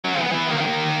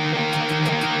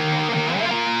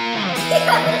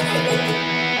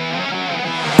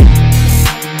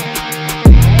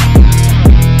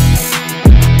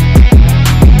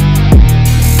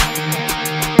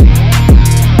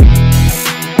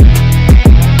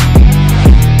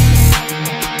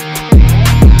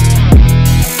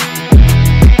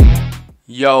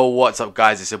Yo, what's up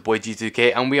guys, it's your boy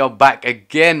G2K and we are back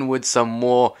again with some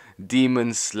more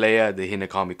Demon Slayer The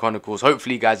Hinokami Chronicles.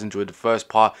 Hopefully you guys enjoyed the first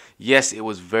part. Yes, it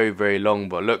was very long,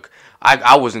 but look,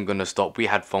 I wasn't going to stop. We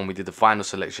had fun, we did the final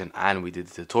selection and we did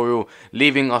the tutorial,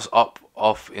 leaving us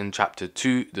off in chapter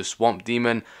 2, the Swamp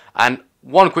Demon. And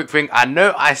one quick thing, I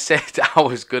know I said I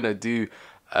was going to do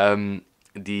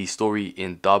the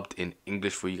story dubbed in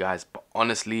English for you guys, but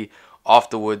honestly,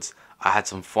 afterwards, I had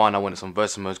some fun. I went to some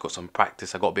versus modes, got some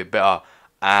practice. I got a bit better,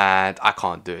 and I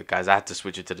can't do it, guys. I had to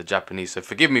switch it to the Japanese, so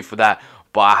forgive me for that,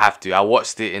 but I have to. I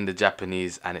watched it in the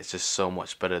Japanese, and it's just so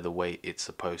much better the way it's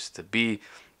supposed to be.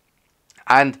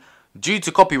 And due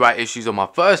to copyright issues on my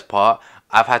first part,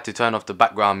 I've had to turn off the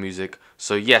background music.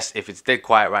 So yes, if it's dead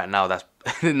quiet right now, that's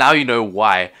now you know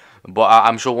why. But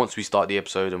I'm sure once we start the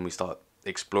episode and we start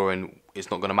exploring, it's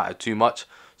not going to matter too much.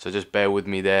 So just bear with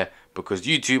me there, because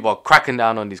YouTube are cracking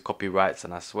down on these copyrights,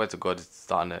 and I swear to God, it's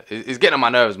getting on my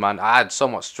nerves, man. I had so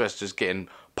much stress just getting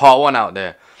part 1 out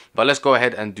there. But let's go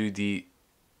ahead and do to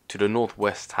the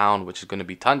northwest town, which is going to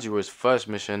be Tanjiro's first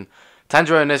mission.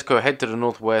 Tanjiro and Nezuko head to the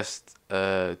northwest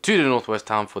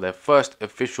town for their first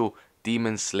official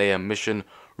Demon Slayer mission.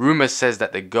 Rumor says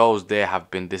that the girls there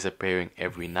have been disappearing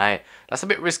every night. That's a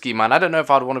bit risky, man. I don't know if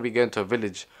I'd want to be going to a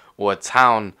village or a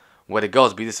town where the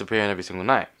girls be disappearing every single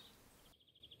night.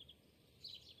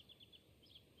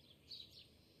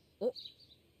 Oh.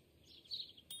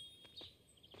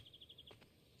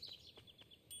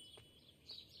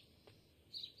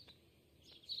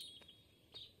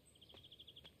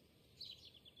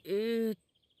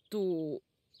 "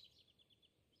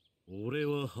俺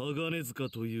は鋼塚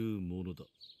というものだ。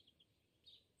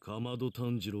かまど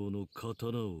炭治郎の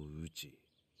刀を撃ち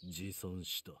持参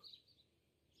した。」あ、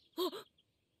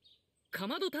か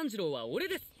まど炭治郎は俺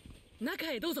です。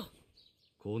中へどうぞ。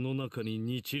この中に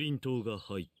日輪刀が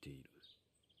入っている。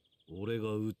俺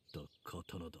が撃った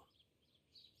刀だ。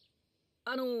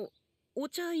お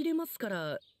茶入れますか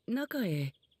ら中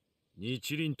へ。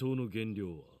日輪刀の原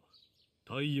料は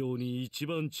太陽に一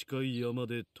番近い山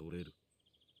で取れる。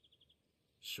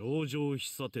晶状飛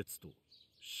砂鉄と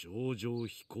晶状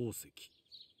飛行石。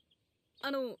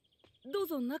どう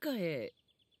ぞ中へ。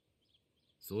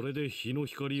それで日の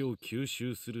光を吸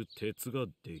収する鉄が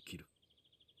できる。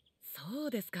そう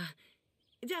ですか。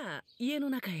じゃあ家の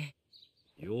中へ。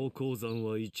陽光山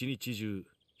は一日中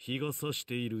日が差し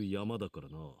ている山だから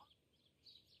な。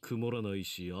曇らない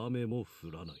し雨も降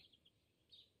らない。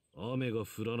雨が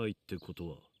降らないってこと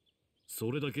はそ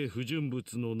れだけ不純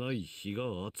物のない日が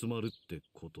集まるって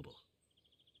ことだ。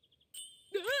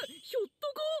ひょっと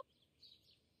こ。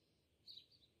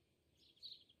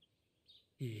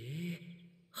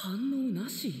反応な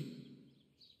し。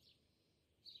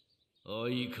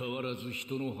相変わらず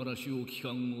人の話を聞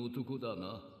かん男だ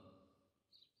な。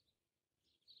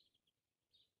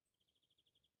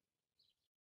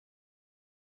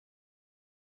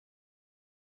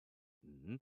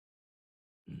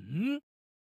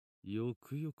よ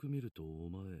くよく見るとお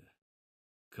前、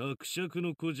伯爵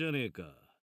の子じゃねえか。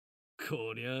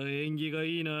こりゃ縁起が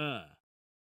いいな。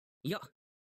いや、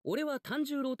俺は炭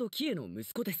十郎とキエの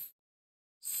息子です。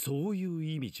そういう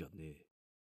意味じゃね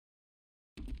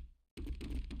え。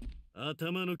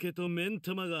頭の毛と目ん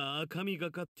玉が赤みが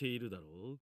かっているだ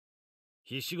ろう。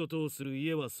火仕事をする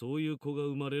家はそういう子が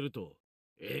生まれると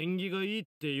縁起がいいっ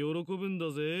て喜ぶん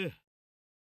だぜ。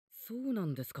そうな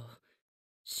んですか。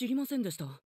知りませんでし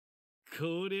た。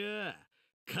こりゃ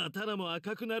刀も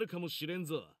赤くなるかもしれん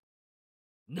ぞ。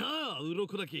なあ、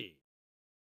鱗だき。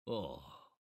あ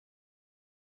あ。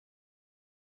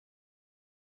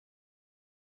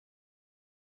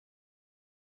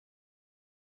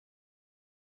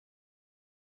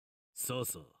さあ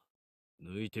さあ、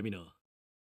抜いてみな。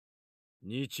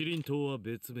日輪刀は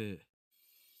別名、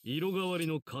色変わり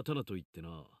の刀といって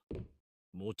な、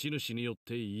持ち主によっ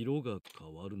て色が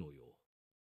変わるのよ。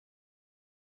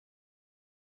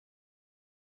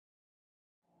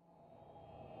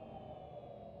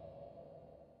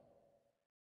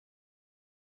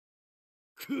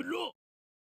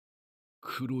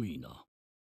黒いな。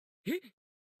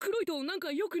黒いとなん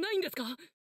か良くないんですか？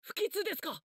不吉です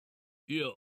か？い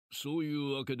や、そうい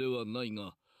うわけではない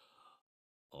が、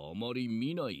あまり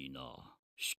見ないな、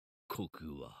漆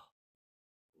黒は。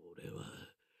俺は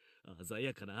鮮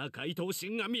やかな赤い刀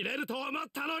身が見れると思っ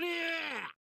たのに。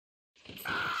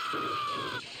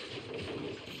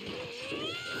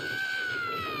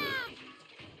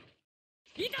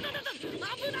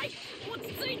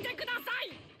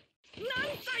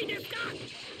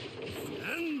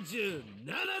37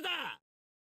だ。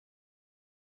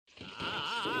くそ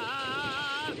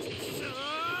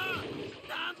ー、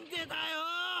なんでだよ。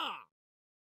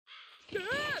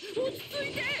落ち着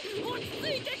い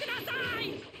てください。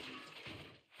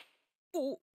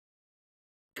お、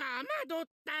かまど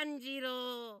炭治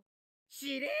郎、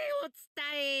指令を伝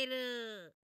え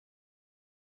る。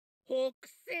北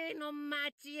西の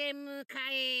町へ向か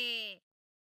え。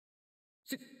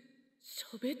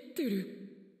喋ってる。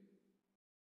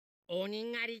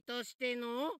鬼狩りとして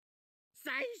の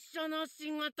最初の仕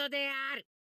事である。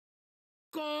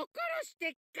心し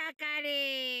てかか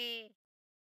れ。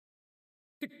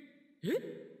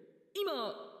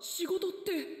今仕事っ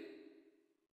て。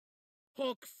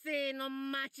北西の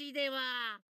町で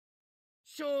は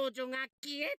少女が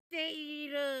消えてい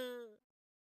る。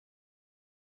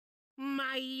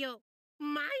舞よ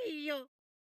舞よ、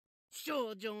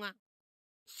少女が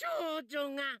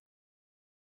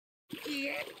消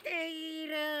えてい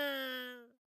る。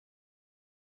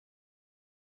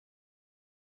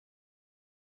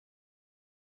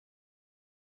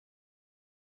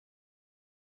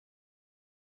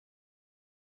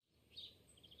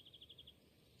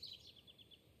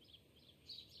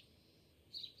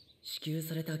支給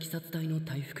された鬼殺隊の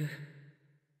大服。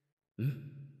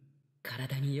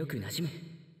体によくなじむ。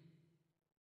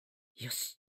よ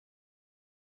し。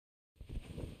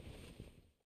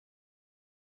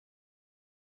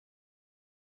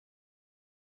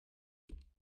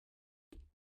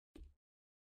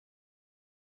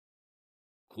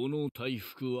この大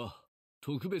服は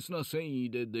特別な繊維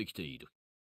でできている。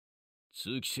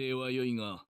通気性は良い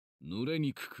が濡れ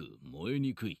にくく燃え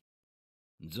にくい。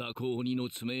雑魚鬼の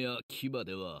爪や牙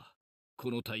ではこ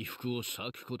の大服を裂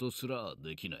くことすら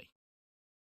できない。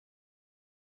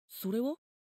それは？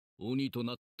鬼と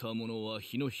なった者は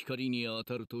日の光に当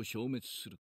たると消滅す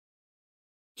る。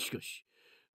しかし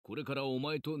これからお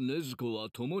前と禰豆子は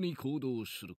共に行動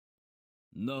する。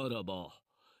ならば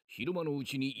昼間のう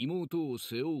ちに妹を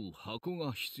背負う箱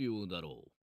が必要だろ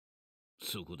う。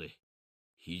そこで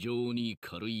非常に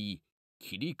軽い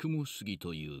切り雲杉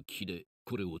という木で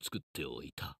これを作ってお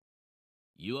いた。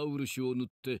岩漆を塗っ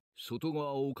て外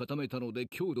側を固めたので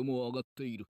強度も上がって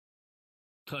いる。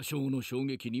多少の衝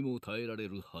撃にも耐えられ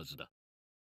るはずだ。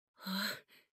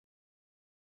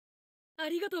あ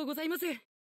りがとうございます。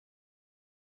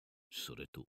それ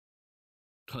と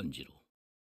炭治郎。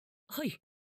はい。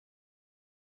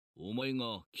お前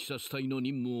が鬼殺隊の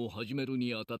任務を始める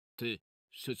にあたって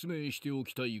説明してお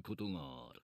きたいことが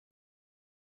ある。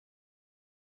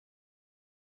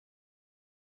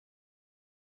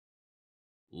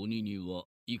鬼には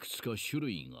いくつか種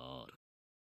類がある。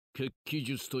血気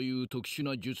術という特殊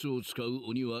な術を使う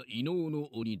鬼は異能の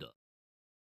鬼だ。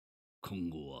今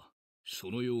後はそ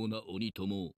のような鬼と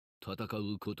も戦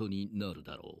うことになる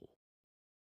だろう。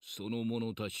その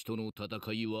者たちとの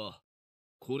戦いは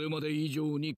これまで以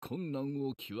上に困難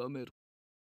を極める。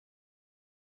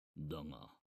だが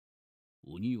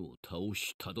鬼を倒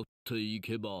し辿ってい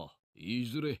けばい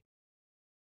ずれ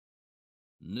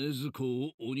禰豆子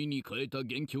を鬼に変えた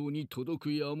元凶に届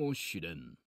くやもしれ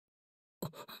ん。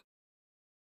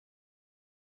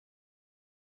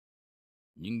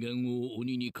人間を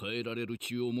鬼に変えられる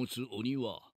血を持つ鬼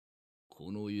は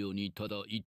この世にただ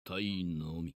一体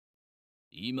のみ。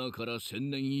今から1000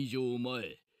年以上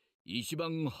前、一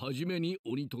番初めに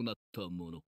鬼となったも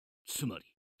の、つまり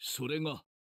それが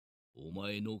お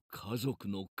前の家族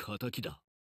の仇だ。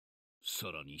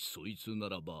さらにそいつな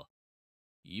らば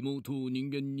妹を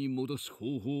人間に戻す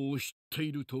方法を知って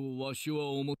いるとわしは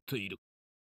思っている。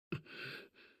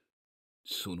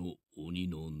その鬼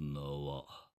の名は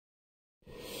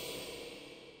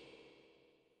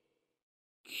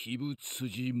鬼舞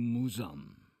辻無惨。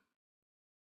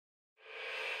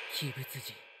鬼舞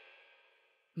辻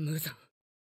無惨。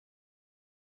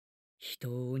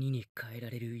人を鬼に変えら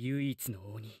れる唯一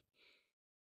の鬼。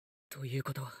という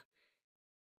ことは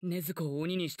禰豆子を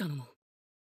鬼にしたのも。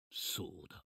そう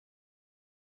だ。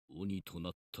鬼と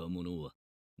なった者は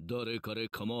誰彼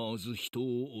構わず人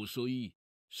を襲い、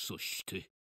そして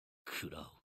食らう。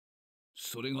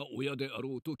それが親であ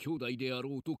ろうと兄弟であ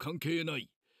ろうと関係ない。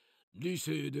理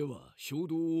性では衝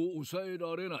動を抑え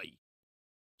られない。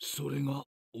それが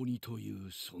鬼という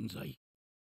存在。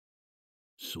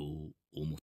そう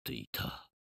思っていた。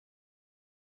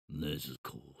禰豆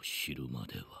子を知るま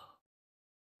では。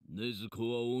禰豆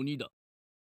子は鬼だ。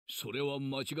それは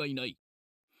間違いない。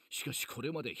しかしこ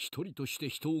れまで一人として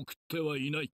人を食ってはい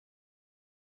ない。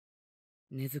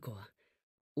禰豆子は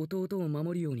弟を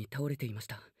守るように倒れていまし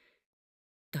た。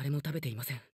誰も食べていま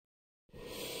せん。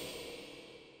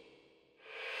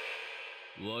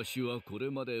わしはこれ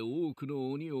まで多く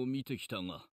の鬼を見てきた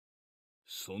が、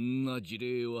そんな事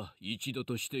例は一度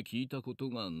として聞いたこと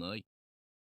がない。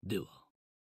では、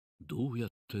どうやっ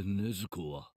て禰豆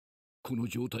子はこの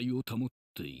状態を保っ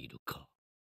ているか。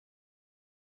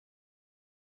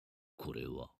これ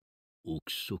は憶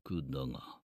測だ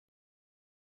が、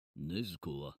禰豆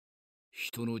子は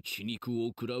人の血肉を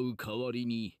食らう代わり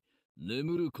に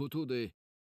眠ることで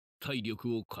体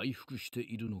力を回復して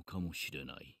いるのかもしれ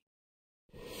ない。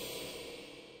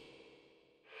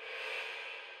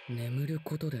眠る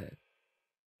ことで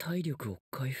体力を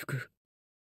回復。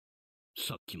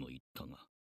さっきも言ったが、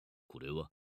これは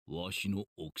わしの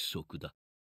憶測だ。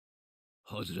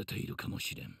外れているかも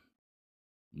しれん。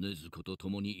禰豆子と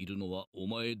共にいるのはお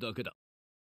前だけだ。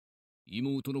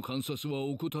妹の観察は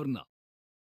怠るな。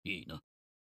いいな。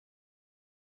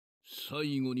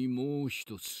最後にもう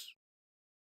一つ。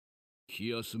気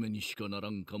休めにしかなら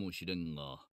んかもしれん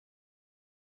が、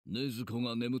禰豆子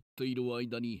が眠っている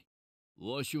間に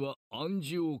わしは暗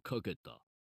示をかけた。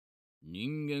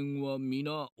人間は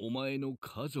皆お前の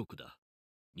家族だ。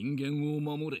人間を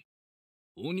守れ。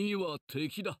鬼は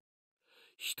敵だ。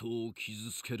人を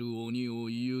傷つける鬼を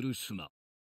許すな。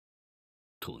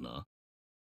とな。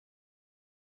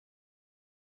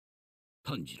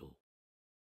炭治郎、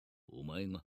お前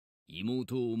が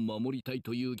妹を守りたい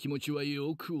という気持ちは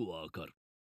よくわかる。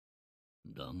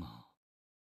だが、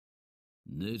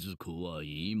禰豆子は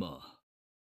今、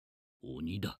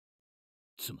鬼だ。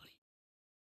つまり、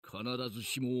必ず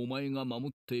しもお前が守っ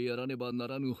てやらねばな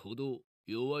らぬほど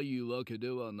弱いわけで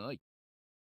はない。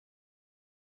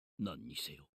何に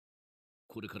せよ、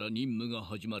これから任務が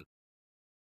始まる。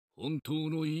本当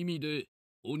の意味で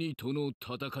鬼との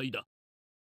戦いだ。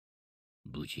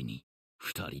無事に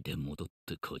二人で戻っ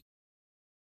てこい。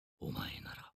お前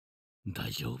なら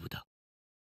大丈夫だ。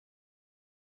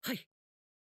はい。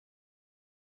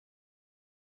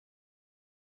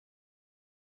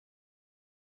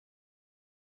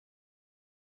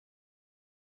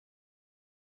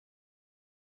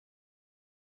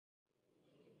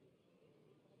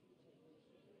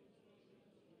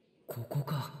ここ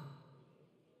か。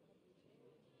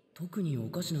特にお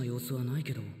かしな様子はない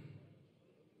けど、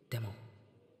でも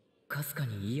かすか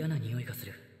に嫌な匂いがす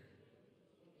る。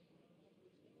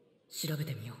調べ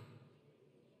てみよ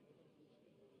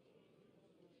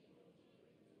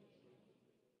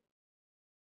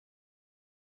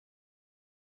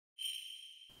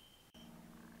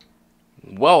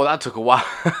う。Well, that took a while.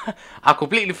 I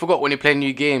completely forgot when you play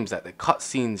new games that the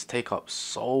cutscenes take up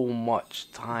so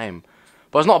much time.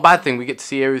 But it's not a bad thing. We get to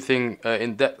see everything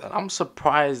in depth. And I'm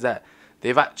surprised that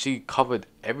they've actually covered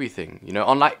everything. You know,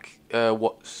 unlike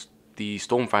what the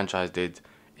Storm franchise did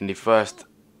in the first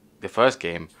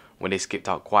game, when they skipped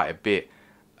out quite a bit.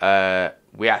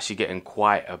 We're actually getting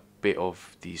quite a bit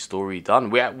of the story done.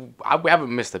 We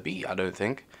haven't missed a beat, I don't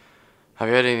think. Have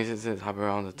you heard anything happen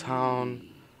around the town?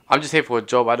 I'm just here for a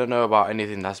job. I don't know about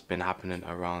anything that's been happening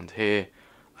around here.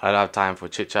 I don't have time for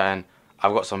chit-chatting.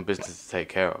 I've got some business to take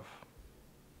care of.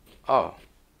 Oh.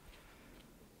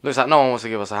 Looks like no one wants to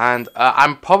give us a hand.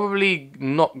 I'm probably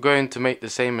not going to make the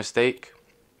same mistake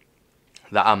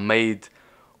that I made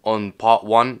on part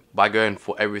 1 by going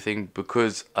for everything,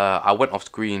 because I went off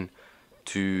screen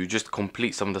to just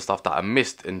complete some of the stuff that I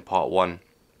missed in part 1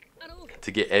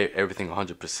 to get everything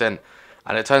 100%.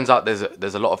 And it turns out there's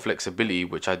a lot of flexibility,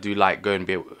 which I do like, going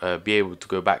be able to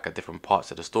go back at different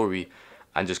parts of the story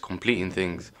and just completing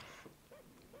things.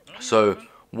 So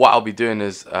what I'll be doing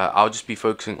is I'll just be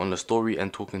focusing on the story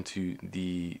and talking to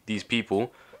these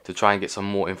people to try and get some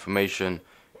more information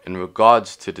in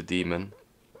regards to the demon.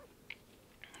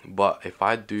 But if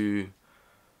I do,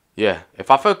 yeah,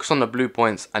 if I focus on the blue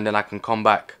points and then I can come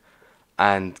back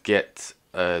and get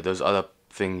those other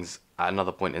things at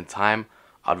another point in time,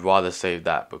 I'd rather save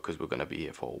that, because we're going to be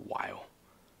here for a while.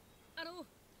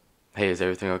 Hey, is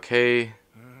everything okay?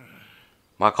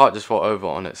 My cart just fell over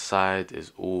on its side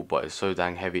is all, but it's so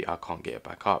dang heavy I can't get it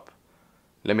back up.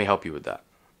 Let me help you with that.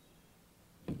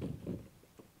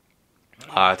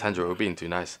 Tanjiro, we're being too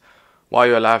nice. While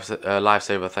you're a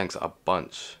lifesaver, thanks a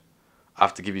bunch. I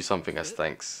have to give you something as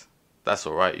thanks. That's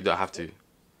alright, you don't have to.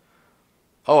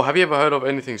 Oh, have you ever heard of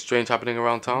anything strange happening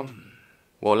around town?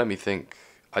 Well, let me think.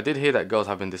 I did hear that girls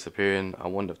have been disappearing. I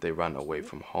wonder if they ran away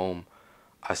from home.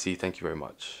 I see, thank you very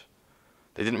much.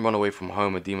 They didn't run away from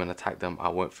home, a demon attacked them. I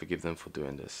won't forgive them for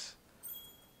doing this.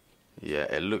 Yeah,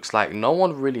 it looks like no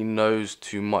one really knows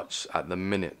too much at the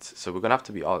minute. So we're going to have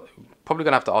to be, probably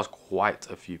going to have to ask quite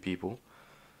a few people.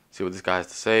 See what this guy has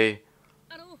to say.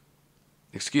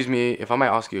 Excuse me, if I might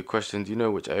ask you a question, do you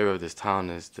know which area of this town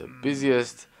is the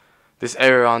busiest? This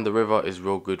area around the river is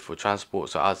real good for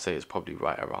transport, so I'd say it's probably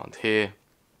right around here.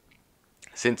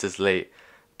 Since it's late,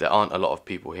 there aren't a lot of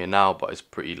people here now, but it's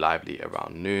pretty lively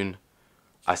around noon.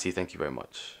 I see, thank you very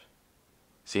much.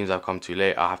 Seems I've come too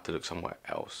late, I'll have to look somewhere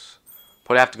else.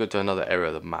 Probably have to go to another area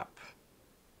of the map.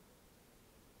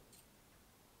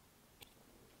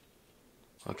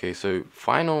 Okay, so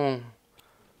final...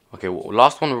 Okay, well,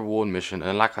 last one reward mission,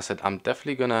 and like I said, I'm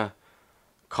definitely gonna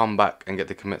come back and get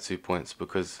the Kimetsu points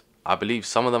because I believe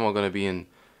some of them are gonna be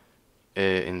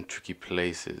in tricky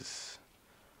places.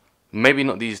 Maybe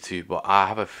not these two, but I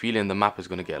have a feeling the map is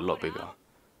gonna get a lot bigger.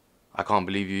 I can't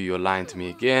believe you. You're lying to me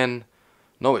again.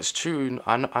 No, it's true.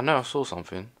 I know I saw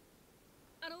something.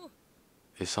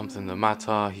 Is something the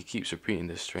matter? He keeps repeating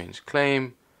this strange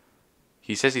claim.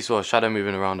 He says he saw a shadow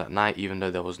moving around at night, even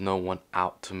though there was no one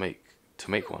out to make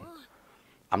one.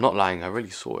 I'm not lying. I really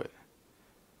saw it.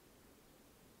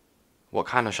 What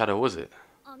kind of shadow was it?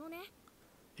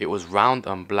 It was round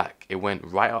and black. It went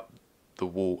right up the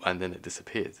wall and then it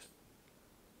disappeared.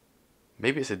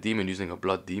 Maybe it's a demon using a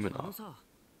blood demon art.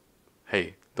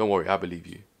 Hey, don't worry, I believe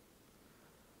you.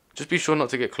 Just be sure not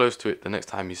to get close to it the next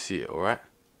time you see it, alright?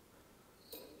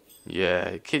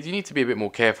 Yeah, kid, you need to be a bit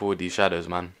more careful with these shadows,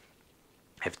 man.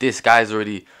 If this guy's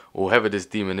already, or whoever this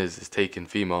demon is taking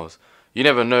females, you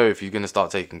never know if he's going to start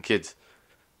taking kids.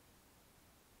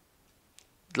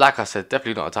 Like I said,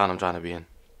 definitely not a town I'm trying to be in.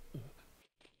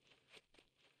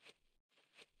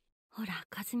 ほら、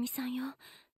かずみさんよ。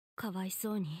かわい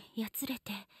そうにやつれ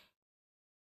て。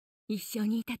一緒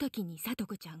にいた時にさと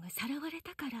こちゃんがさらわれ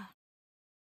たから。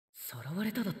さらわ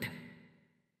れただって。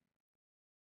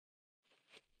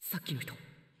さっきの人、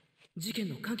事件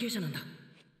の関係者なんだ。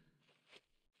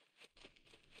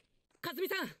かずみ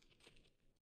さん、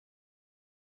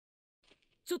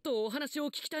ちょっとお話を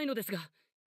聞きたいのですが、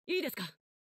いいですか？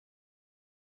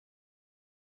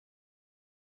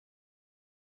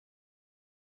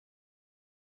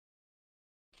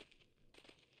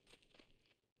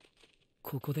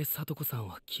ここでさとこさん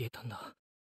は消えたんだ。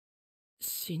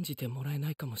信じてもらえな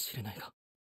いかもしれないが。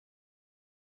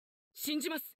信じ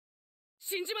ます。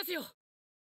信じますよ。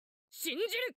信じ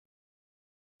る。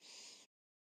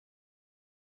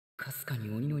かすかに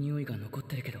鬼の匂いが残っ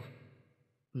てるけど、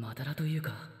まだらという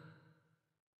か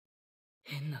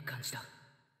変な感じだ。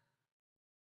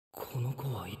この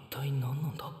子は一体何な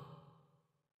んだ？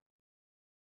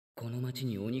この町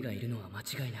に鬼がいるのは間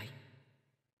違いない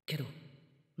けど、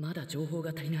まだ情報が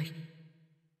足りない。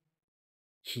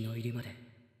日の入りまで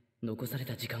残され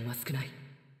た時間は少ない。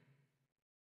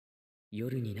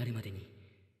夜になるまでに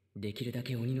できるだ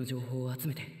け鬼の情報を集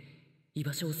めて居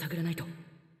場所を探らないと。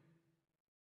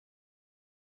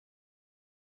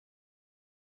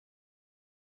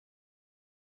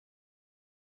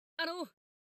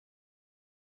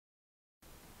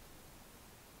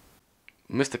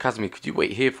Mr. Kazumi, could you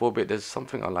wait here for a bit? There's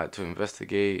something I'd like to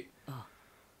investigate.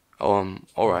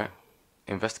 Alright.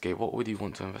 Investigate. What would you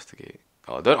want to investigate?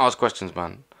 Oh, don't ask questions,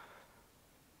 man.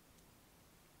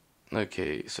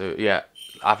 Okay, so yeah,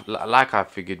 like I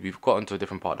figured, we've gotten to a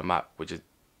different part of the map, which is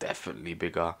definitely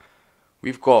bigger.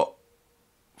 We've got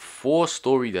 4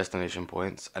 story destination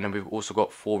points, and then we've also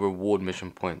got 4 reward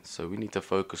mission points, so we need to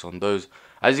focus on those.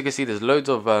 As you can see, there's loads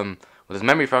of there's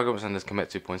memory fragments and there's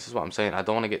Kimetsu points. This is what I'm saying. I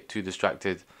don't want to get too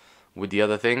distracted with the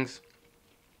other things,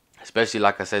 especially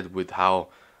like I said with how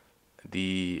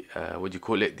the what do you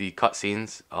call it, the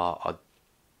cutscenes are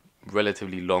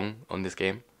relatively long on this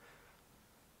game.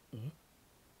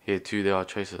 Here too there are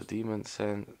traces of demon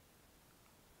scent.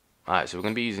 Alright, so we're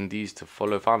going to be using these to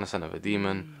follow. Found the scent of a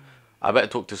demon. I better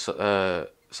talk to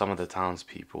some of the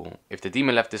townspeople. If the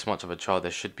demon left this much of a trail,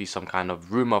 there should be some kind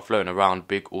of rumor floating around,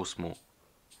 big or small.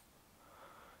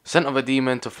 Scent of a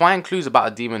demon. To find clues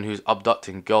about a demon who's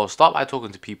abducting girls, start by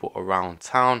talking to people around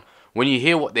town. When you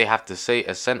hear what they have to say,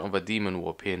 a scent of a demon will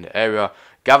appear in the area.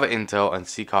 Gather intel and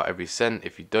seek out every scent.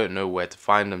 If you don't know where to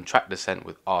find them, track the scent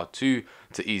with R2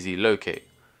 to easily locate.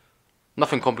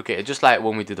 Nothing complicated, just like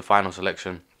when we did the final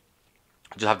selection.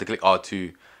 Just have to click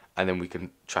R2 and then we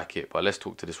can track it. But let's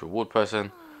talk to this reward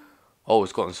person. Oh,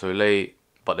 it's gotten so late,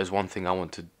 but there's one thing I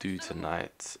want to do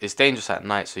tonight. It's dangerous at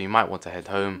night, so you might want to head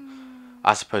home.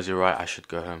 I suppose you're right, I should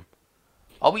go home.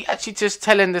 Are we actually just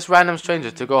telling this random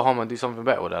stranger to go home and do something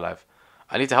better with their life?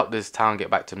 I need to help this town get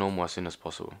back to normal as soon as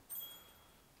possible.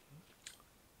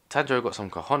 Tanjiro got some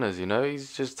cojones, you know?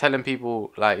 He's just telling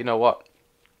people, like, you know what?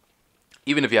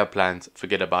 Even if you have plans,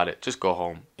 forget about it. Just go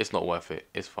home. It's not worth it.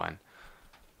 It's fine.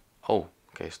 Oh,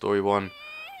 okay, story 1.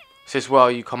 Says,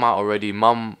 well, you come out already.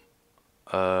 Mum,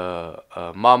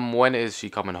 Mum, when is she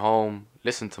coming home?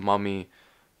 Listen to Mummy.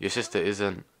 Your sister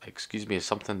isn't. Excuse me, is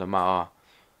something the matter?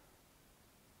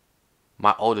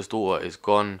 My oldest daughter is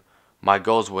gone. My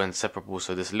girls were inseparable,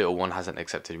 so this little one hasn't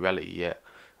accepted reality yet,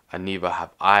 and neither have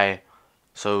I.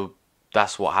 So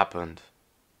that's what happened.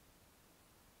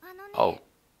 Oh,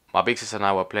 my big sister and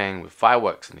I were playing with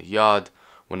fireworks in the yard.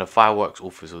 When the fireworks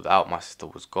all fizzled out, my sister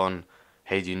was gone.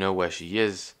 Hey, do you know where she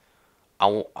is? I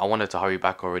wanted to hurry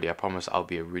back already. I promise I'll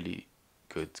be a really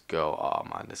good girl. Oh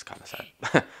man, this is kind of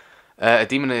sad. A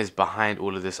demon is behind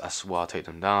all of this. I swear I'll take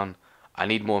them down. I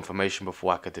need more information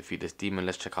before I can defeat this demon.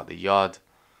 Let's check out the yard.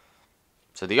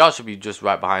 So the yard should be just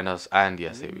right behind us. And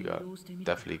yes, here we go.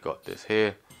 Definitely got this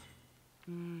here.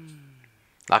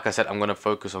 Like I said, I'm going to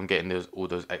focus on getting all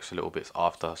those extra little bits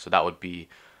after. So that would be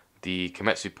the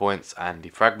Kimetsu points and the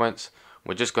fragments.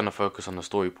 We're just going to focus on the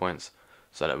story points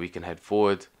so that we can head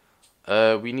forward.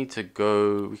 We need to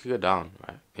go... We could go down,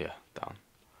 right? Yeah, down.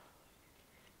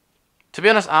 To be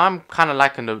honest, I'm kind of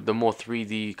liking the more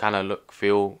 3D kind of look,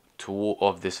 feel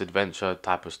of this adventure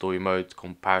type of story mode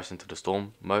comparison to the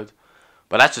Storm mode.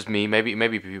 But that's just me.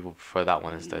 Maybe people prefer that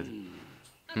one instead.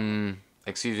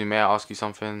 Excuse me, may I ask you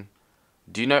something?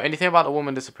 Do you know anything about the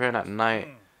woman disappearing at night?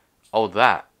 Oh,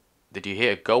 that. Did you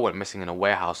hear a girl went missing in a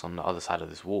warehouse on the other side of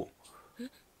this wall?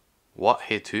 What?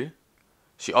 Here too?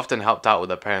 She often helped out with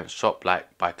her parents' shop,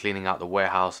 like by cleaning out the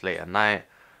warehouse late at night.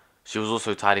 She was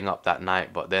also tidying up that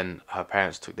night, but then her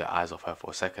parents took their eyes off her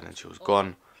for a second and she was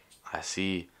gone. I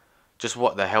see. Just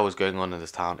what the hell is going on in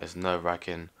this town is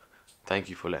nerve-wracking. Thank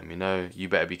you for letting me know. You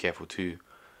better be careful too.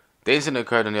 The incident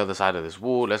occurred on the other side of this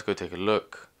wall. Let's go take a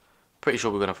look. Pretty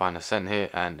sure we're going to find a scent here,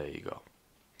 and there you go.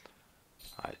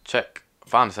 Alright, check.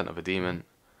 Found the scent of a demon.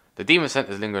 The demon scent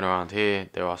is lingering around here.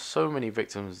 There are so many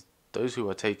victims. Those who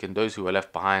are taken, those who are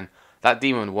left behind. That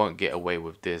demon won't get away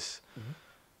with this.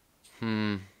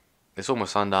 It's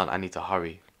almost sundown. I need to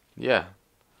hurry. Yeah.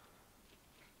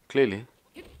 Clearly.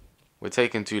 We're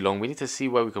taking too long. We need to see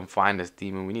where we can find this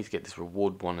demon. We need to get this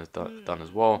reward bonus done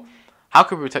as well. How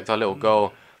can we protect our little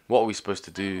girl? What are we supposed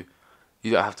to do?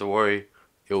 You don't have to worry.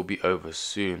 It will be over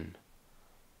soon.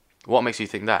 What makes you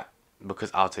think that?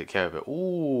 Because I'll take care of it.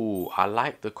 Ooh, I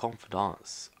like the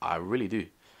confidence. I really do.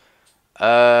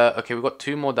 Okay, we've got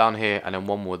 2 more down here and then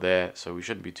 1 more there. So we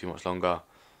shouldn't be too much longer.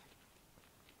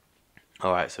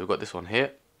 Alright, so we've got this one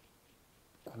here.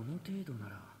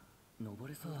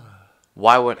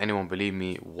 Why won't anyone believe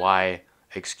me? Why?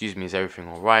 Excuse me, is everything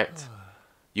alright?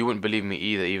 You wouldn't believe me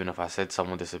either, even if I said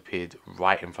someone disappeared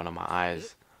right in front of my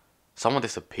eyes. Someone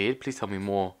disappeared? Please tell me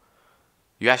more.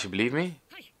 You actually believe me?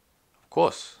 Of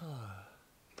course.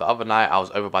 The other night, I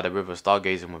was over by the river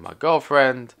stargazing with my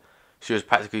girlfriend. She was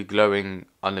practically glowing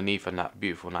underneath in that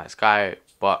beautiful night sky,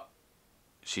 but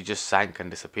she just sank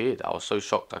and disappeared. I was so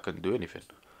shocked I couldn't do anything.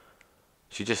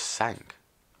 She just sank.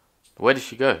 Where did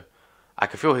she go? I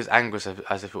could feel his anger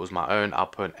as if it was my own. I'll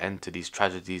put an end to these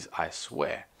tragedies, I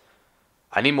swear.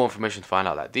 I need more information to find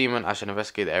out that demon. I should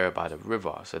investigate the area by the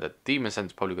river. So the demon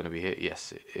scent's probably going to be here.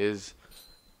 Yes, it is.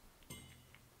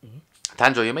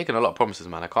 Tanjiro, you're making a lot of promises,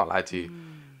 man. I can't lie to you.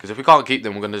 Because if we can't keep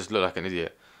them, we're going to just look like an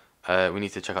idiot. We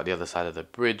need to check out the other side of the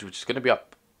bridge, which is going to be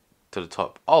up to the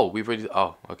top. Oh, we've already...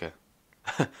 Oh, okay.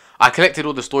 I collected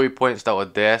all the story points that were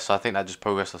there, so I think that just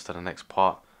progressed us to the next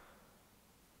part.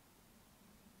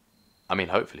 I mean,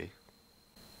 hopefully.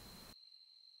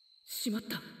 しまっ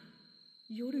た。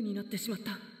夜になってしまっ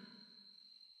た。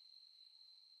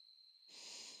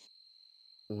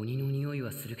鬼の匂い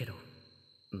はするけど、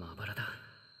まばらだ。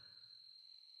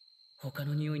他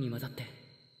の匂いに混ざって、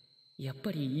やっ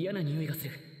ぱり嫌な匂いがす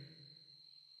る。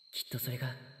きっとそれが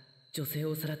女性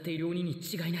をさらっている鬼に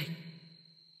違いない。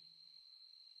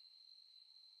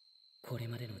これ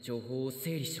までの情報を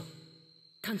整理しろ、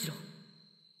炭治郎。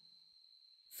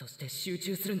そして集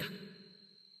中するんだ。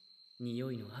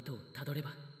匂いの跡をたどれば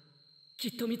き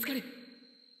っと見つかる。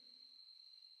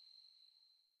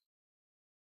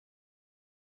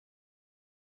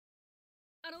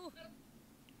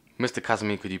Mr.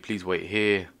 Kazumi, could you please wait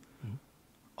here?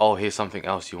 Oh, here's something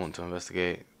else you want to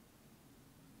investigate.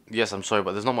 Yes, I'm sorry,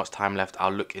 but there's not much time left.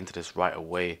 I'll look into this right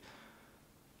away.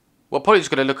 We're probably just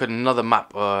going to look at another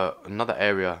map, another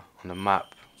area on the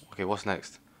map. Okay, what's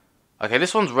next? Okay,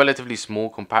 this one's relatively small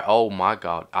compared... Oh my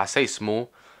god, I say small.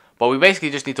 But we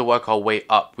basically just need to work our way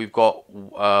up. We've got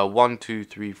 1, 2,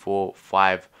 3, 4,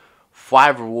 5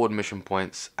 reward mission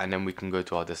points. And then we can go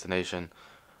to our destination.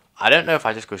 I don't know if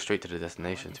I just go straight to the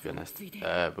destination, to be honest.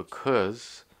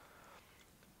 Because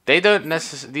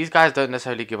these guys don't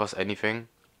necessarily give us anything.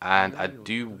 And I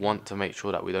do want to make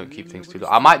sure that we don't keep things too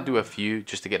long. I might do a few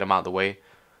just to get them out of the way.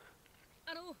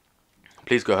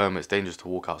 Please go home. It's dangerous to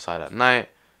walk outside at night.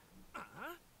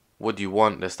 What do you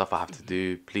want? There's stuff I have to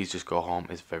do. Please just go home.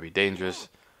 It's very dangerous.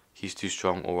 He's too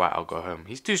strong. Alright, I'll go home.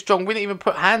 He's too strong. We didn't even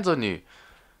put hands on you.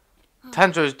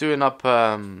 Tanjiro's doing up,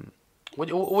 what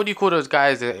do you call those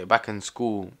guys back in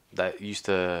school that used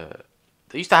to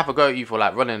have a go at you for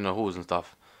like running in the halls and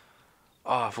stuff?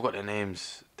 Oh, I forgot their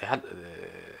names. They had,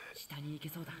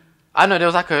 I know, there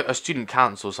was like a student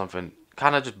council or something.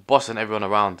 Kind of just bossing everyone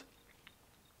around.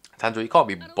 Tanjiro, you can't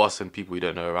be bossing people you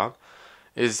don't know around.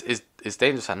 It's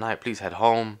dangerous at night. Please head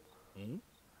home.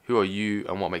 Who are you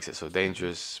and what makes it so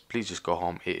dangerous? Please just go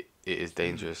home. It is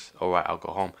dangerous. Alright, I'll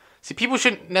go home. See, people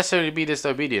shouldn't necessarily be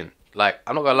disobedient. Like,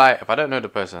 I'm not gonna lie, if I don't know the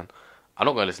person, I'm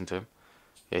not gonna listen to him.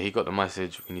 Yeah, he got the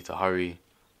message. We need to hurry.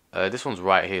 This one's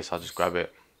right here, so I'll just grab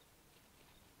it.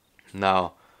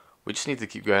 Now, we just need to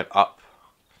keep going up.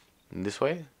 This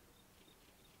way?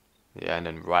 Yeah, and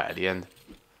then right at the end.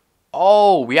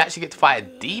 Oh, we actually get to fight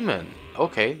a demon.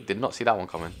 Okay, did not see that one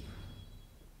coming.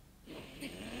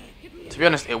 To be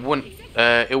honest, it wouldn't.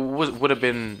 Would have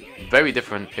been very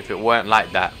different if it weren't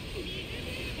like that,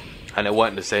 and it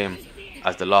weren't the same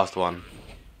as the last one.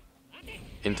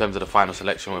 In terms of the final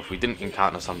selection, if we didn't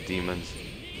encounter some demons.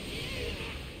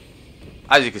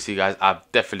 As you can see, guys, I've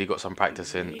definitely got some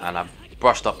practice in, and I've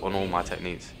brushed up on all my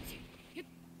techniques.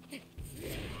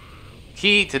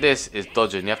 Key to this is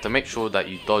dodging. You have to make sure that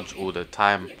you dodge all the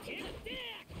time.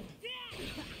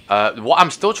 What I'm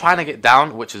still trying to get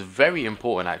down, which is very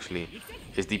important actually,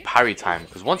 is the parry time.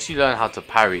 Because once you learn how to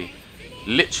parry,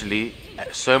 literally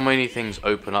so many things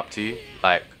open up to you.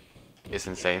 Like, it's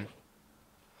insane.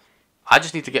 I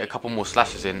just need to get a couple more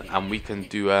slashes in, and we can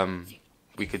do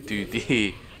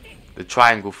the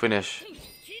triangle finish.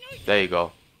 There you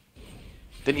go.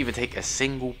 Didn't even take a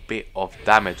single bit of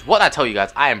damage. What did I tell you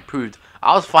guys? I improved.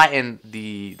 I was fighting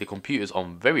the computers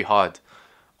on very hard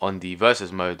on the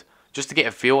versus mode just to get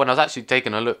a feel, and I was actually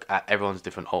taking a look at everyone's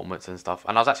different ultimates and stuff,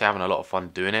 and I was actually having a lot of fun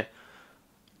doing it.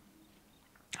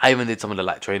 I even did some of the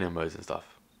like training modes and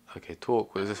stuff. Okay,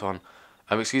 talk. What is this one?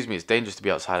 Excuse me, it's dangerous to be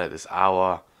outside at this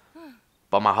hour,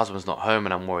 but my husband's not home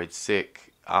and I'm worried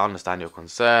sick. I understand your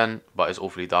concern, but it's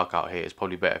awfully dark out here. It's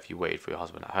probably better if you waited for your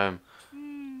husband at home.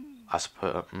 I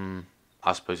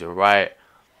suppose you're right.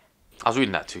 I was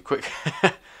reading that too quick.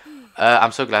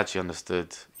 I'm so glad she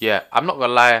understood. Yeah, I'm not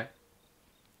gonna lie,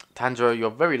 Tanjiro,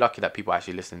 you're very lucky that people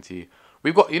actually listen to you.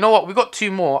 We've got, you know what? We've got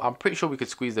 2 more. I'm pretty sure we could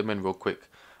squeeze them in real quick.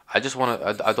 I just want to.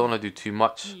 I don't want to do too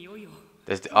much.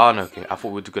 There's the. Oh no, okay. I thought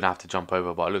we were gonna have to jump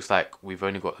over, but it looks like we've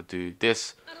only got to do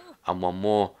this and one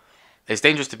more. It's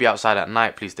dangerous to be outside at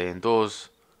night. Please stay indoors.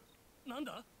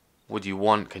 What do you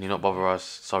want? Can you not bother us?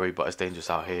 Sorry, but it's dangerous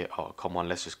out here. Oh, come on,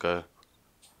 let's just go.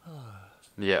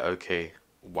 Yeah, okay.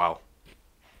 Wow.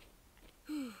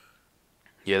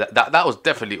 Yeah, that was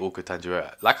definitely awkward,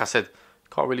 Tanjiro. Like I said,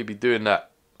 can't really be doing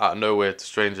that out of nowhere to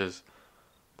strangers.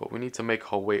 But we need to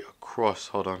make our way across.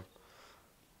 Hold on.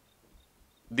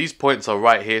 These points are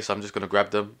right here, so I'm just going to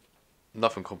grab them.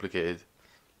 Nothing complicated.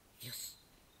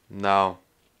 Now,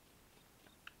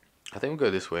 I think we'll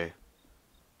go this way.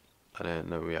 And then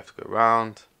no, we have to go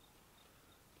around.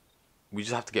 We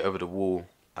just have to get over the wall,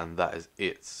 and that is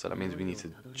it. So that means we need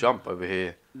to jump over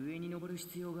here.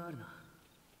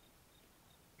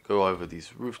 Go over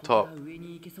these rooftop.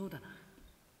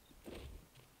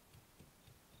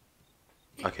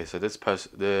 Okay, so this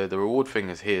the reward thing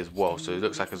is here as well, so it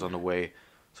looks like it's on the way.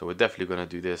 So we're definitely gonna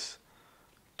do this.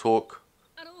 Talk.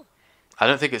 I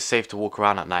don't think it's safe to walk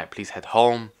around at night. Please head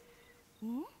home.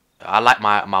 I like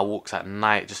my walks at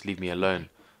night. Just leave me alone.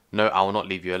 No, I will not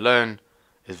leave you alone.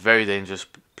 It's very dangerous.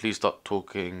 Please stop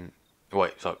talking.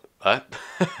 Wait, sorry. I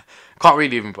can't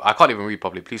even read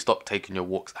properly. Please stop taking your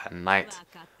walks at night.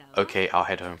 Okay, I'll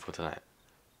head home for tonight.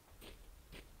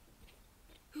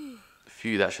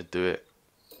 Phew, that should do it.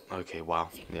 Okay, wow.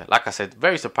 Yeah, like I said,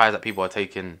 very surprised that people are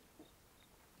taking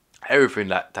everything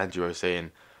that Tanjiro is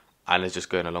saying and is just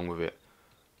going along with it.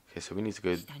 Okay, so we need to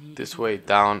go this way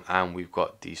down, and we've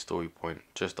got the story point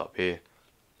just up here.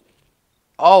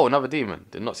 Oh, another demon.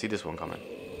 Did not see this one coming.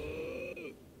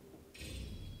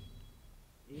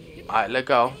 Alright, let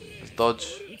go. Let's dodge.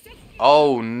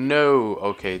 Oh no.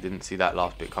 Okay, didn't see that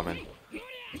last bit coming.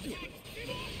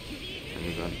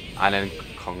 And then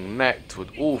connect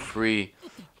with all 3.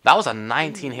 That was a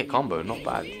 19 hit combo, not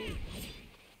bad.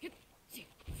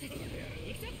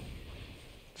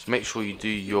 Just make sure you do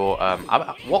your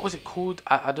what was it called?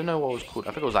 I don't know what it was called. I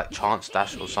think it was like chance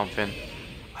dash or something.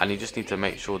 And you just need to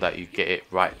make sure that you get it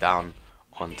right down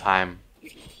on time.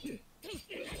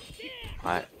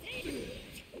 Right.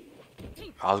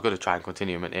 I was going to try and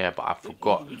continue him in air, but I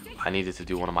forgot I needed to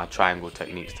do one of my triangle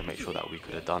techniques to make sure that we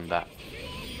could have done that.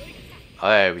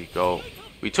 There we go.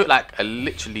 We took like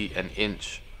literally an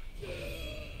inch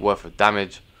worth of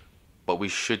damage, but we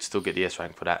should still get the S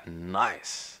rank for that.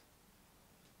 Nice.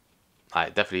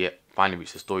 Alright, definitely finally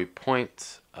reached the story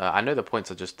point. I know the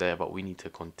points are just there, but we need to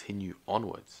continue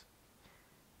onwards.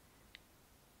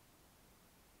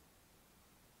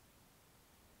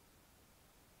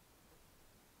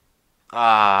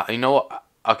 You know what?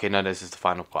 Okay, no, this is the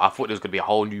final part. I thought there was going to be a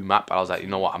whole new map, but I was like, you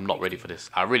know what? I'm not ready for this.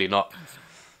 I'm really not.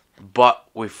 But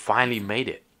we finally made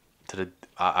it to the...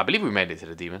 I believe we made it to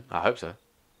the demon. I hope so.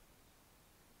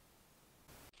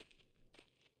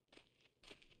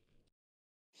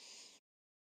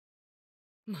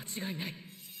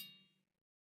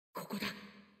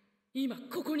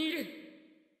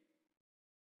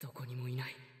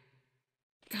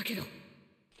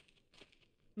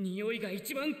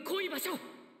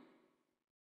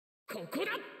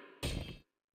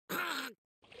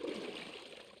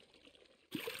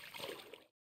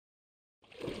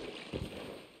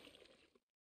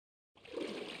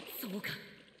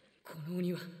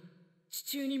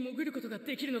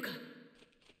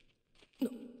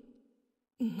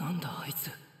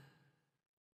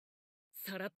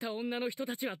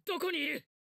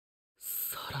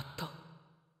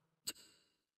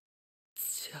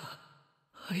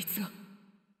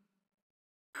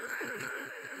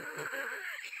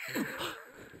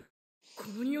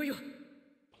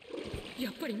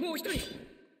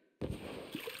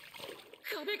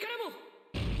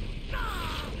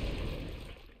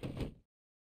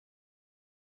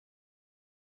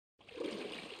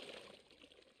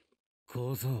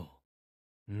小僧、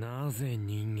なぜ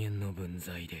人間の分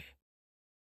際で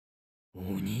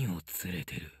鬼を連れ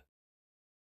てる？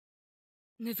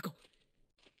禰豆子、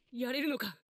やれるの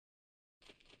か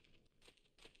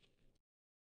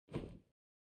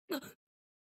？3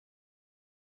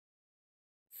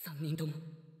人とも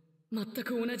全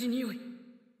く同じ匂い。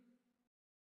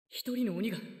一人の鬼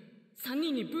が3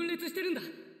人に分裂してるんだ。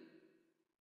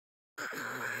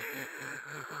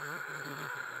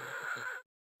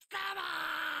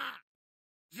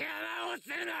邪魔をす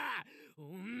るな！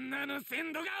女の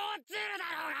鮮度が落ちるだ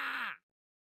ろう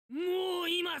が！もう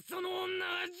今その女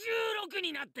は16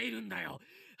になっているんだよ。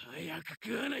早く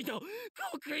食わないと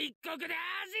刻一刻で味が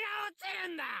落ち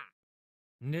るんだ。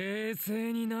冷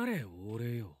静になれ、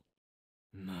俺よ。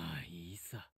まあいい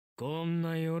さ。こん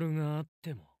な夜があっ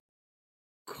ても。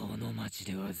この町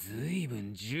ではずいぶ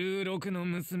ん16の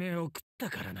娘を食った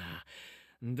からな。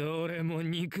どれも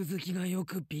肉付きがよ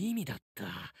く美味だっ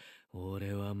た。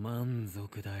俺は満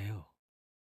足だよ。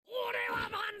俺は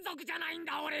満足じゃないん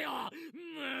だ、俺よ。ま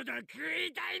だ食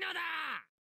いたいのだ。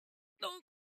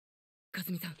か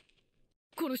ずみさん、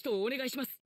この人をお願いしま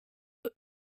す。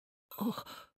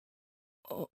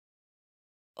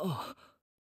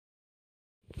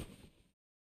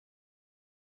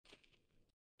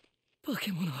化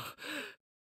け物、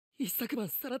一昨晩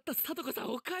さらった聡子さ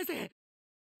んを返せ。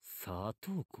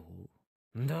聡子？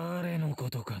誰のこ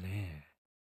とかね。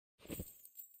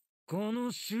こ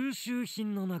の収集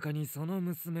品の中にその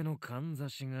娘のかんざ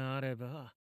しがあれ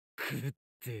ば食っ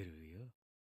てるよ。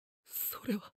そ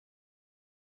れは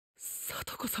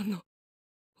聡子さんの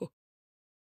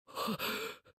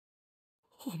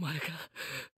お前が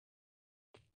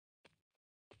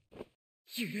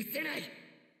許せない。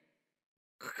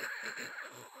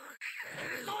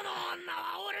その女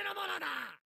は俺のものだ。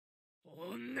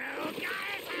女を返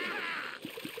せ。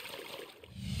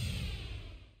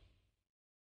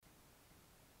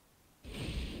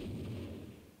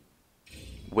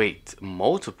Wait,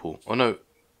 multiple? Oh no.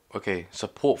 Okay,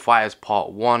 support fighters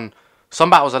part 1. Some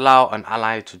battles allow an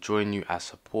ally to join you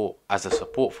as a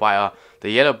support fighter. The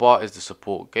yellow bar is the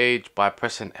support gauge. By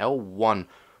pressing L1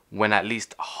 when at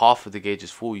least half of the gauge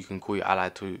is full, you can call your ally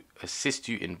to assist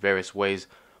you in various ways.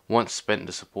 Once spent,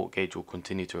 the support gauge will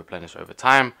continue to replenish over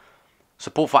time.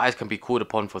 Support fighters can be called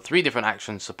upon for 3 different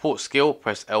actions. Support skill,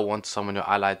 press L1 to summon your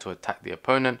ally to attack the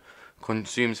opponent.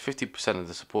 Consumes 50% of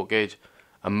the support gauge.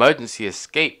 Emergency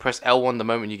escape, press L1 the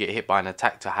moment you get hit by an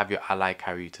attack to have your ally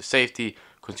carry you to safety.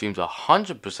 Consumes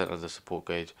 100% of the support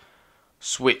gauge.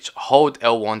 Switch, hold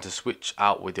L1 to switch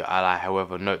out with your ally.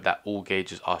 However, note that all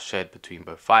gauges are shared between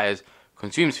both fighters.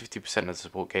 Consumes 50% of the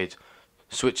support gauge.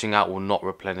 Switching out will not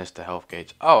replenish the health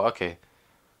gauge. Oh, okay.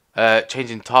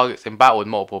 Changing targets in battle with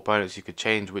multiple opponents. You could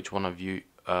change which one of you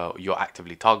you're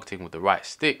actively targeting with the right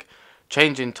stick.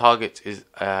 Changing targets is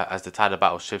as the tide of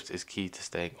battle shifts is key to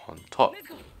staying on top.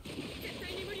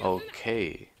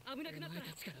 Okay. I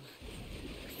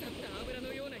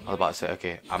was about to say,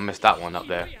 okay, I missed that one up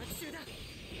there.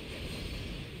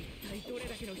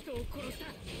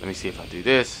 Let me see if I do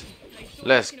this.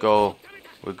 Let's go.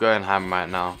 We're going ham right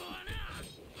now.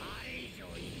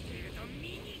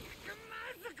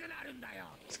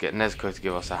 Let's get Nezuko to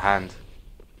give us a hand.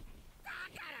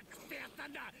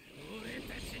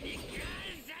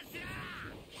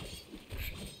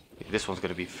 This one's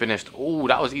gonna be finished. Oh,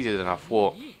 that was easier than I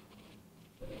thought.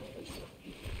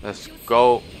 Let's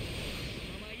go.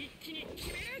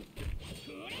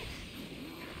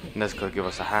 Nezuko, give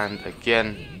us a hand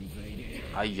again.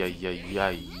 Ay, ay, ay,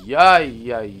 ay,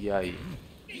 ay, ay, ay.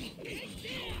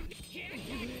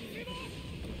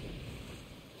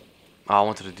 Oh, I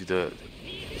wanted to do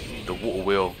the water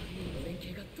wheel.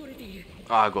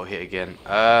 Oh, I got hit again.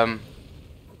 I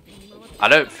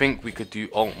don't think we could do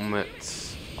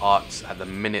ultimate arts at the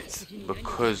minute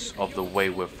because of the way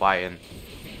we're fighting.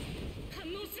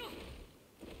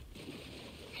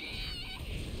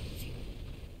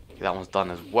 That one's done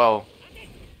as well.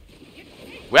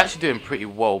 We're actually doing pretty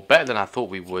well, better than I thought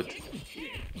we would.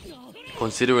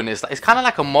 Considering it's kind of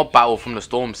like a mob battle from the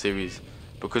Storm series.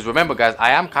 Because remember guys,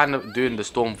 I am kind of doing the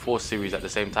Storm 4 series at the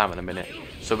same time in a minute.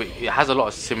 So it has a lot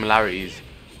of similarities.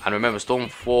 And remember, Storm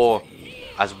 4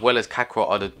 as well as Kakarot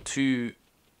are the two,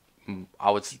 I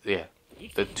would say, yeah,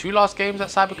 the two last games that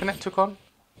CyberConnect took on.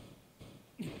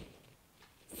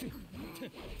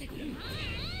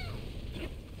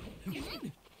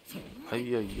 Oh,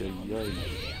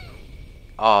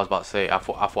 I was about to say, I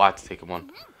thought I had to take him on.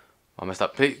 I messed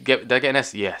up. Did I get an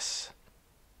S? Yes.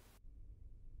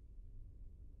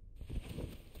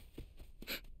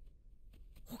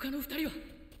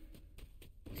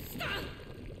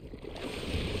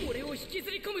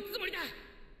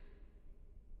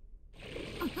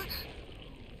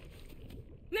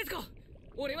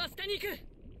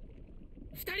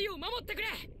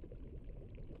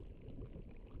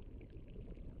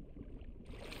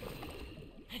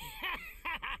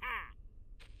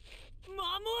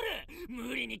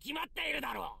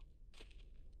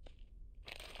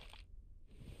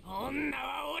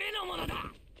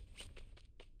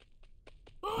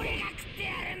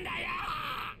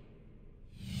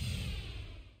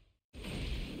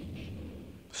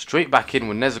 Straight back in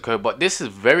with Nezuko, but this is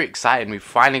very exciting. We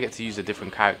finally get to use a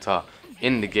different character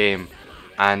in the game,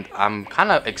 and I'm kind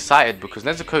of excited because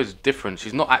Nezuko is different.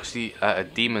 She's not actually a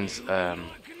demon's.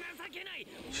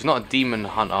 She's not a demon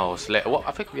hunter or slayer. What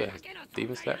I think, yeah,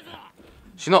 demon slayer.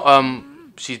 She's not.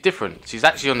 She's different. She's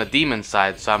actually on the demon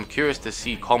side, so I'm curious to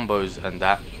see combos and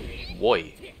that.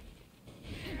 Boy,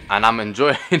 and I'm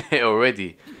enjoying it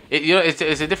already. It's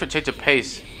a different change of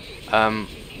pace.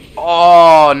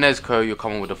 Oh, Nezuko, you're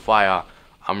coming with the fire.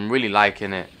 I'm really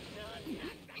liking it.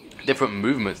 Different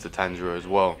movements to Tanjiro as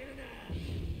well.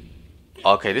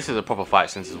 Okay, this is a proper fight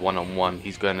since it's one-on-one.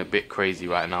 He's going a bit crazy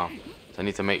right now. So I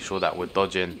need to make sure that we're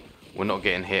dodging. We're not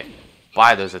getting hit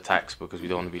by those attacks because we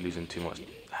don't want to be losing too much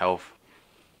health.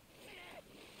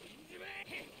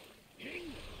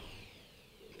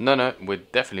 No, we're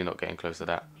definitely not getting close to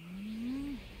that.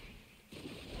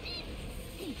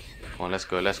 Come on, let's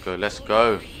go, let's go, let's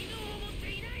go.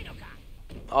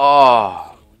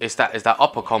 Oh, it's that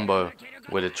upper combo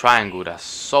with the triangle that's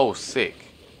so sick.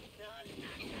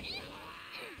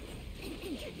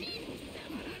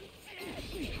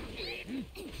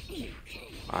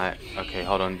 Alright, okay,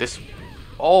 hold on. This,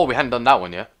 oh, we hadn't done that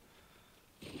one yet.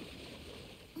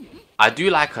 I do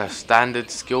like a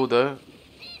standard skill though.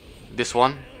 This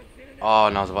one. Oh,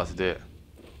 no, I was about to do it.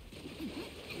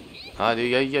 Ah,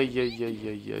 yeah.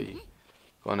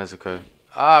 Go on, Nezuko.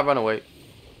 Ah, run away.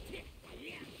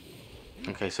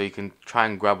 Okay, so you can try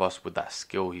and grab us with that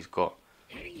skill he's got.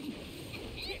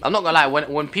 I'm not gonna lie,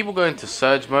 when people go into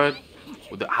surge mode,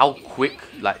 with how quick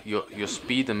like your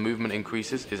speed and movement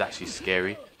increases is actually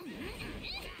scary.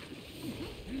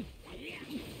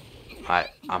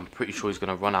 Alright, I'm pretty sure he's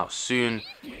gonna run out soon.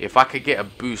 If I could get a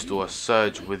boost or a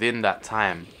surge within that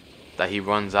time that he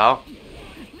runs out.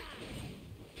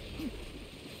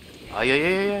 Oh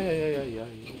yeah.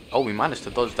 Oh, we managed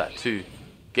to dodge that too.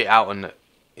 Get out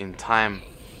in time.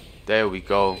 There we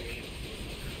go.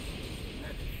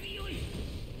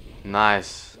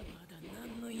 Nice.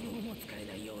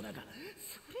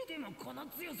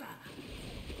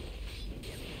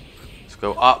 Let's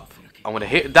go up. I'm gonna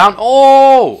hit down.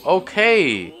 Oh,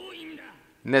 okay.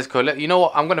 Nezuko, you know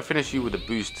what? I'm gonna finish you with a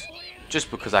boost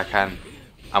just because I can,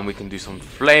 and we can do some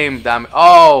flame damage.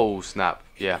 Oh snap!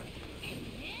 Yeah.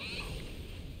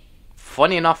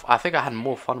 Funny enough, I think I had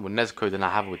more fun with Nezuko than I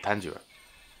have with Tanjiro.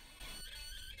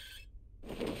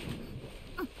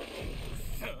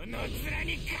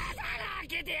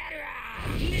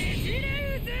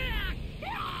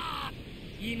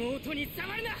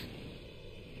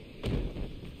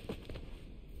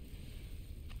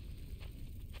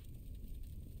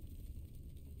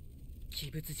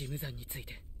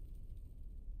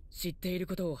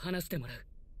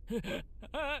 言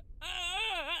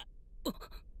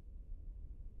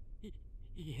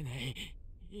えない、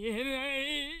言えない。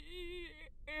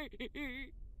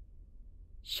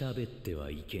喋っては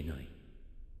いけない。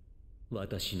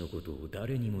私のことを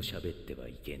誰にも喋っては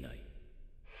いけない。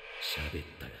喋っ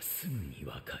たらすぐに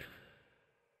わかる。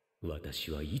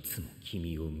私はいつも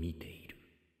君を見ている。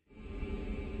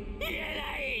言え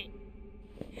ない、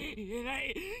言えな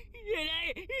い、言えな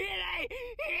い、言えない、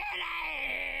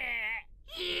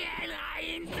言えな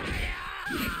いんだよ。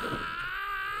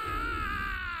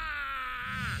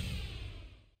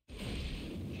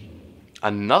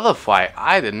Another fight.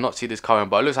 I did not see this coming,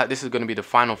 but it looks like this is going to be the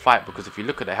final fight, because if you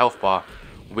look at the health bar,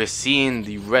 we're seeing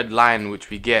the red line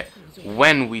which we get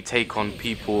when we take on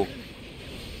people,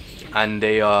 and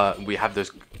we have the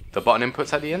button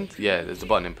inputs at the end. Yeah, there's the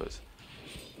button inputs.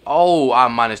 Oh, I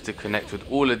managed to connect with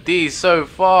all of these so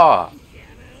far.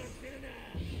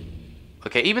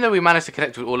 Okay, even though we managed to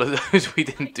connect with all of those, we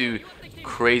didn't do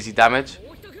crazy damage.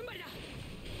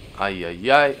 Ay,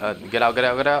 ay, ay. Get out, get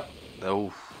out, get out.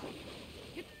 Oh.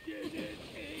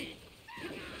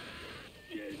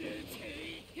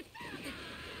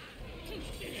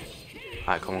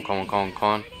 Alright, come on, come on, come on, come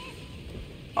on.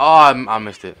 Oh, I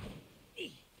missed it.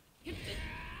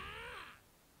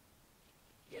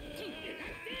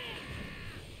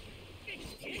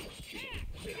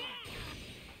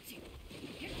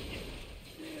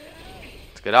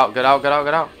 Get out, get out, get out,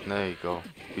 get out. There you go.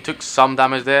 We took some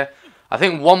damage there. I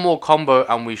think one more combo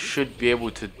and we should be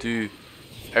able to do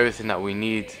everything that we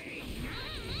need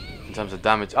in terms of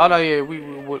damage. Oh no, yeah,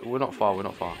 we're not far, we're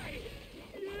not far.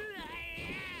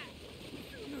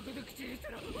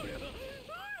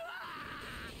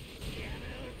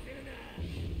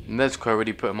 Nezuko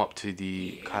already put him up to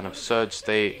the kind of surge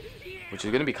state, which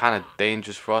is going to be kind of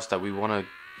dangerous for us. That we want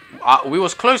to. We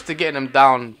was close to getting him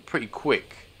down pretty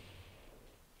quick.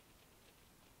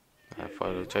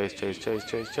 Follow, chase, chase, chase,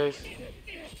 chase, chase.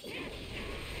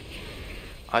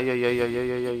 Ah, yeah, yeah, yeah, yeah,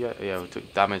 yeah, yeah, yeah. Yeah, we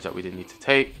took damage that we didn't need to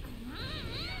take.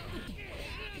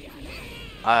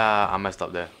 I messed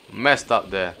up there. Messed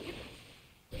up there.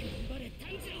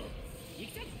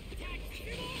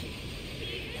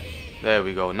 There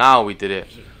we go. Now we did it.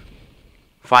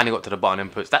 Finally got to the button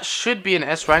inputs. That should be an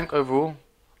S rank overall.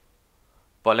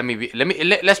 But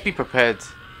let's be prepared.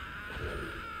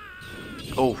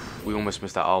 Oh, we almost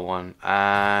missed that R1.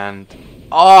 And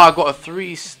oh, I got a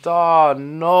 3-star.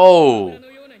 No.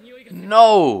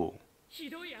 No.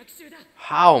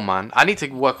 How, man? I need to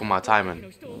work on my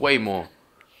timing way more.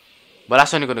 But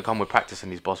that's only going to come with practice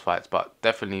in these boss fights. But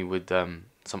definitely with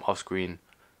some off-screen.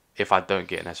 If I don't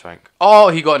get an S rank. Oh,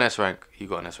 he got an S rank. He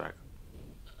got an S rank.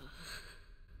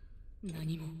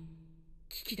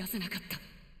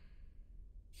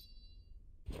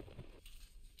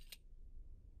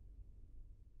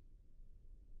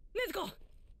 Nezuko!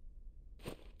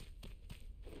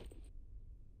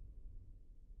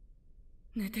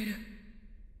 寝てる。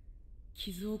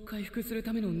傷を回復する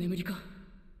ための眠りか。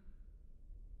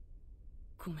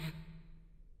ごめん。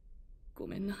ご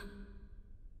めんな。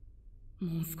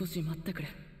もう少し待ってくれ。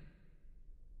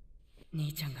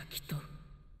兄ちゃんがきっと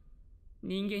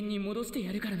人間に戻して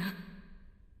やるからな。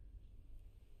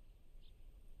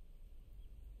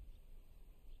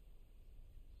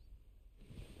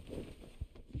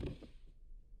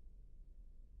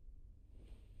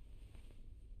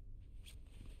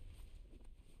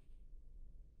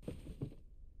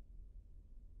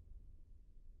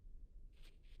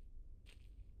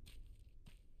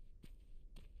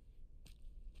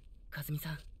かずみ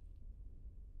さん、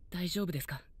大丈夫です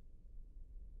か？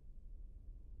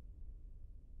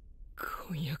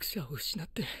婚約者を失っ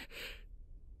て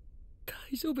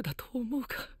大丈夫だと思う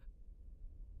か？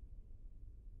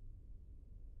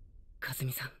かず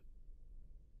みさん、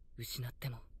失って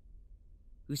も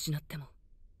失っても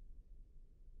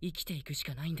生きていくし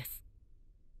かないんです。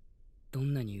ど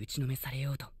んなに打ちのめされ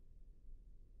ようと。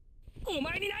お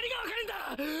前に何がわか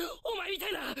るんだ！お前みた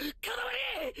いな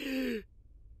塊！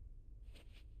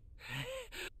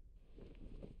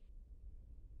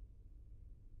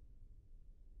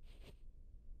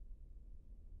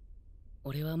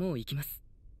俺はもう行きます。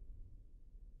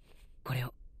これ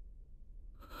を。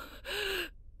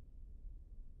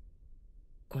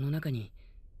この中に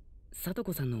聡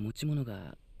子さんの持ち物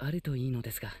があるといいの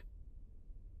ですが。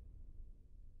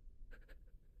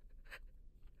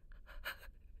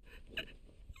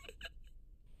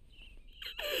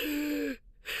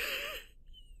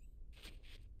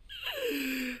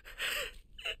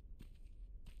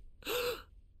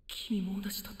君も同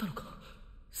じだったのか？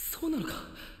そうなのか？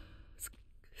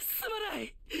すまな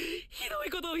い。ひど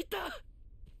いことを言った。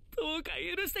どうか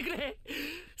許してくれ。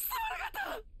すまな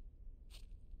かった。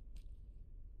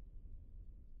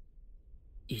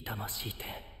痛ましい手、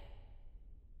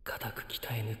固く鍛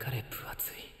え抜かれ分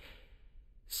厚い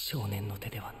少年の手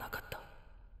ではなかった。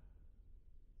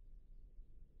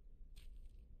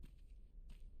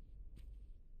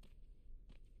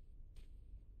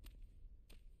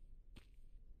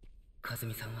和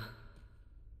美さんは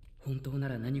本当な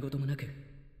ら何事もなく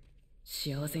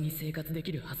幸せに生活で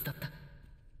きるはずだった。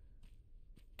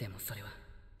でもそれは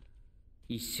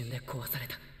一瞬で壊され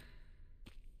た。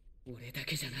俺だ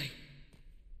けじゃない。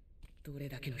どれ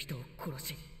だけの人を殺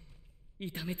し、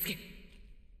痛めつけ、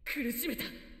苦しめた。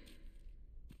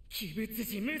鬼物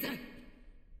児無惨。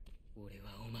俺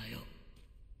はお前を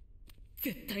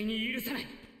絶対に許さない。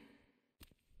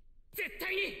絶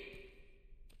対に。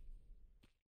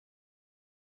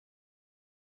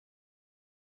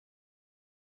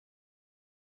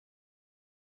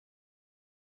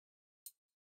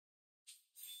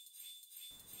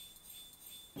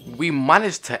We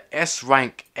managed to S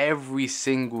rank every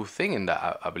single thing in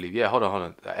that, I believe. Yeah, hold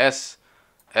on. S.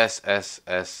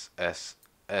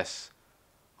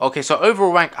 Okay, so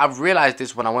overall rank, I've realized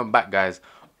this when I went back, guys.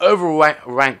 Overall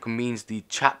rank means the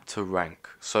chapter rank.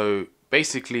 So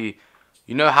basically,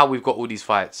 you know how we've got all these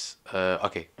fights.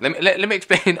 Okay, let me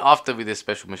explain after with this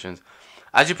special missions.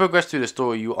 As you progress through the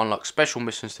story, you unlock special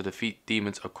missions to defeat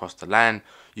demons across the land.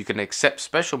 You can accept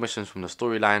special missions from the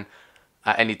storyline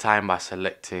at any time by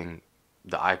selecting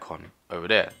the icon over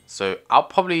there. So I'll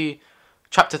probably...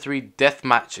 Chapter 3,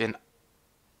 Deathmatch in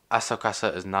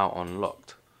Asakasa is now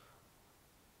unlocked.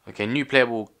 Okay, new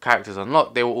playable characters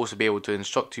unlocked. They will also be able to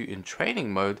instruct you in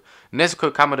training mode.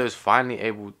 Nezuko Kamado is finally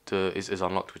able to... is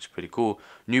unlocked, which is pretty cool.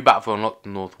 New battlefield unlocked,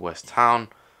 Northwest Town.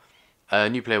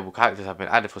 New playable characters have been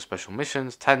added for special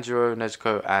missions. Tanjiro,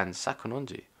 Nezuko, and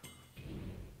Sakononji.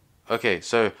 Okay,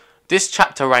 so this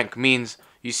chapter rank means...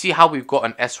 You see how we've got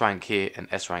an S rank here and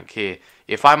S rank here.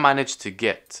 If I manage to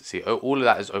get... See, all of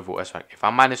that is overall S rank. If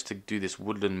I manage to do this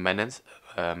Woodland Menace,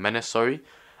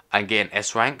 and get an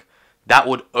S rank, that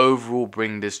would overall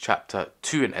bring this chapter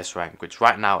to an S rank. Which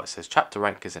right now it says chapter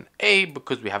rank is an A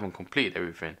because we haven't completed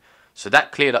everything. So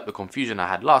that cleared up the confusion I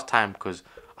had last time because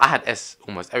I had S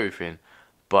almost everything.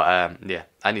 But yeah,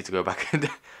 I need to go back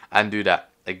and do that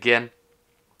again.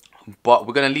 But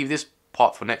we're going to leave this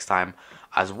part for next time,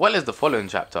 as well as the following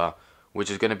chapter,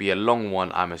 which is going to be a long one,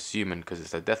 I'm assuming, because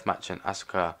it's a deathmatch in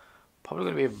Asuka. Probably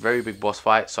going to be a very big boss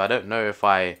fight, so I don't know if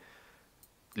I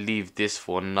leave this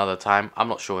for another time. I'm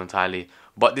not sure entirely.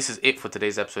 But this is it for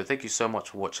today's episode. Thank you so much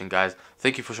for watching, guys.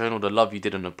 Thank you for showing all the love you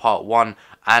did on the part 1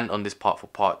 and on this part for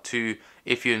part 2.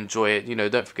 If you enjoy it, you know,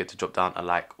 don't forget to drop down a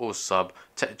like or sub.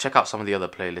 Check out some of the other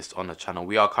playlists on the channel.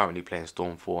 We are currently playing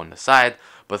Storm 4 on the side.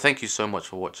 But thank you so much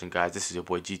for watching, guys. This is your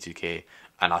boy G2K,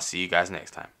 and I'll see you guys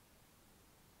next time.